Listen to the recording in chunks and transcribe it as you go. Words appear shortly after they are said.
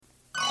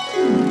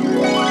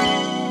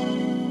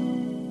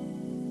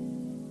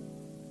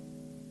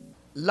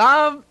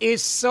Love is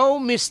so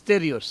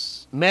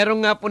mysterious.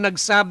 Meron nga po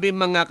nagsabi,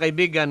 mga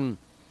kaibigan,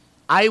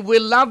 I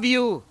will love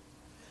you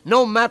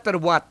no matter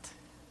what.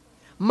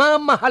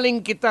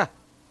 Mamahalin kita.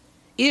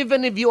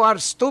 Even if you are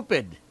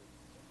stupid.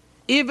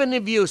 Even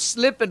if you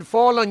slip and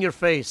fall on your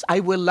face,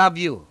 I will love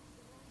you.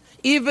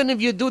 Even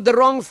if you do the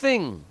wrong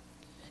thing.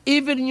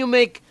 Even you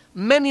make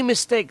many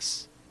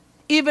mistakes.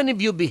 Even if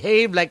you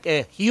behave like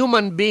a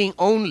human being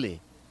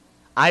only,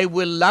 I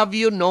will love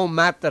you no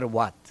matter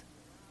what.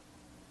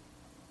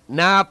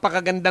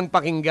 Napakagandang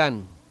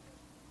pakinggan.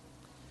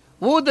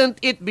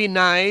 Wouldn't it be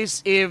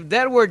nice if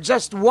there were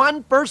just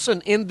one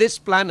person in this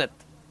planet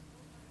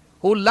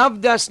who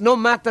loved us no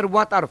matter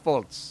what our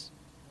faults?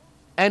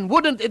 And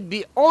wouldn't it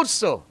be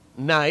also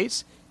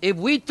nice if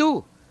we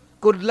too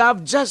could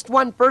love just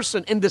one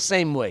person in the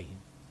same way?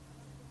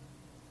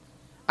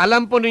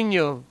 Alam po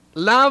ninyo,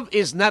 love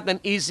is not an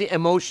easy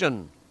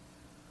emotion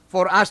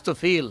for us to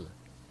feel.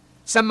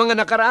 Sa mga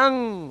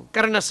nakaraang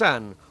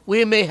karanasan,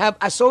 we may have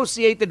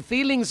associated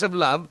feelings of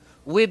love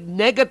with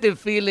negative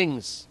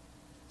feelings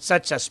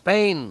such as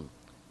pain,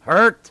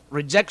 hurt,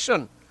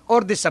 rejection,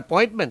 or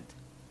disappointment.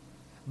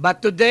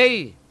 But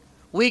today,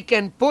 we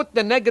can put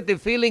the negative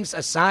feelings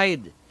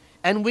aside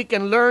and we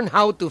can learn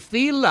how to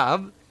feel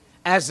love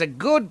as a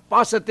good,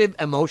 positive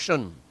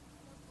emotion.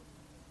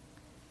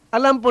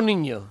 Alam po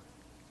ninyo,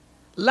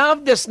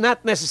 love does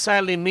not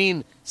necessarily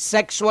mean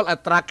sexual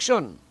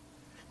attraction.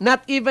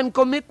 Not even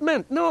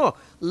commitment. No,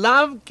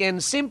 love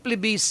can simply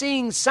be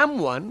seeing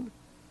someone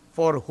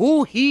for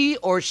who he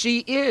or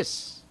she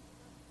is.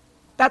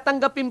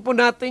 Tatanggapin po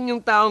natin yung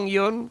taong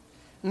yon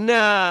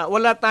na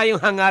wala tayong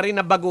hangarin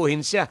na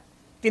baguhin siya.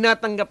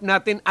 Tinatanggap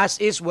natin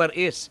as is where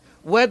is.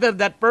 Whether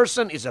that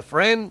person is a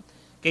friend,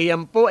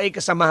 kayan po ay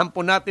kasamahan po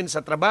natin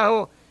sa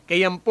trabaho,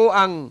 kayan po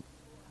ang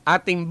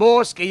ating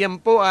boss, kayan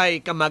po ay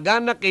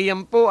kamag-anak,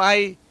 kayan po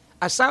ay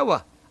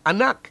asawa,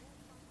 anak.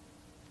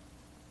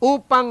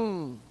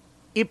 Upang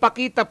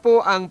ipakita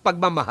po ang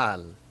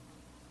pagmamahal,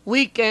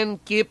 we can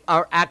keep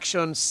our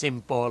actions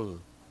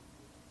simple.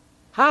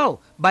 How?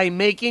 By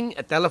making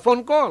a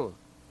telephone call,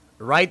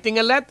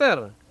 writing a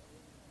letter,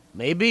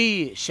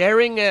 maybe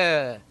sharing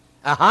a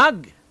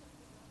hug.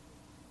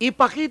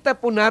 Ipakita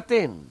po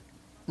natin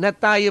na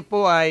tayo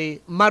po ay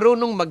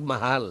marunong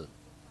magmahal.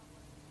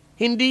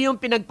 Hindi yung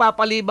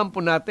pinagpapaliban po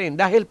natin.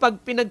 Dahil pag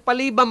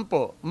pinagpaliban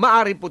po,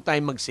 maari po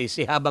tayong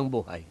magsisi habang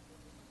buhay.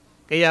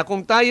 Kaya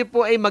kung tayo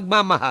po ay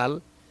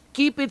magmamahal,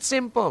 keep it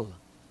simple.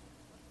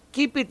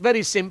 Keep it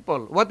very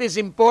simple. What is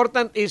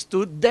important is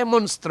to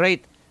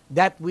demonstrate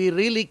that we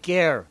really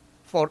care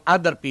for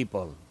other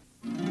people.